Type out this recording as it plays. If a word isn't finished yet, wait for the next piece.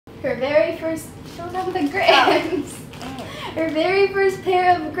Her very first, show them the grips. Oh. Her very first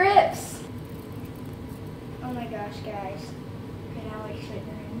pair of grips. Oh my gosh, guys. Okay, now like straighten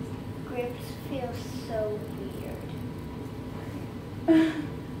her hands. Grips feel so weird.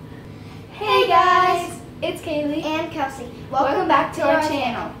 Hey guys, it's Kaylee. And Kelsey. Welcome back to our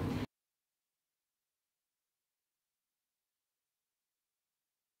channel.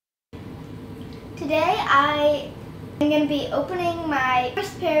 Today I am going to be opening my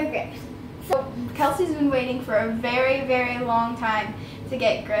first pair of grips. So Kelsey's been waiting for a very, very long time to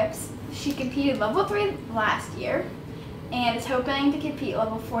get grips. She competed level 3 last year and is hoping to compete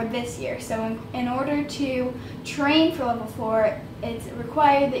level 4 this year. So in order to train for level 4, it's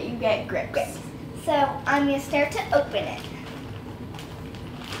required that you get grips. So I'm going to start to open it.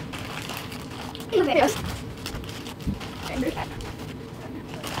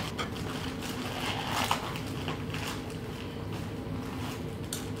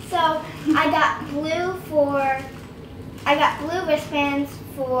 So I got blue wristbands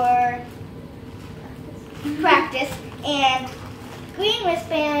for practice and green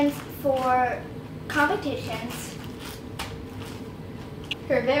wristbands for competitions.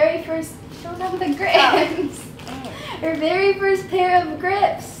 Her very first, show them the grips. Oh. Her very first pair of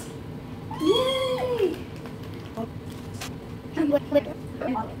grips. Yay!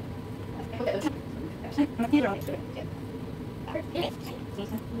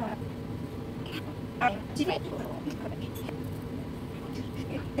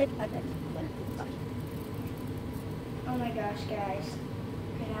 Oh my gosh, guys.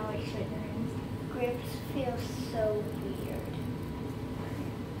 Okay, now like straighten her hands. Grips feel so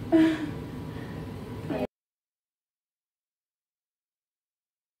weird.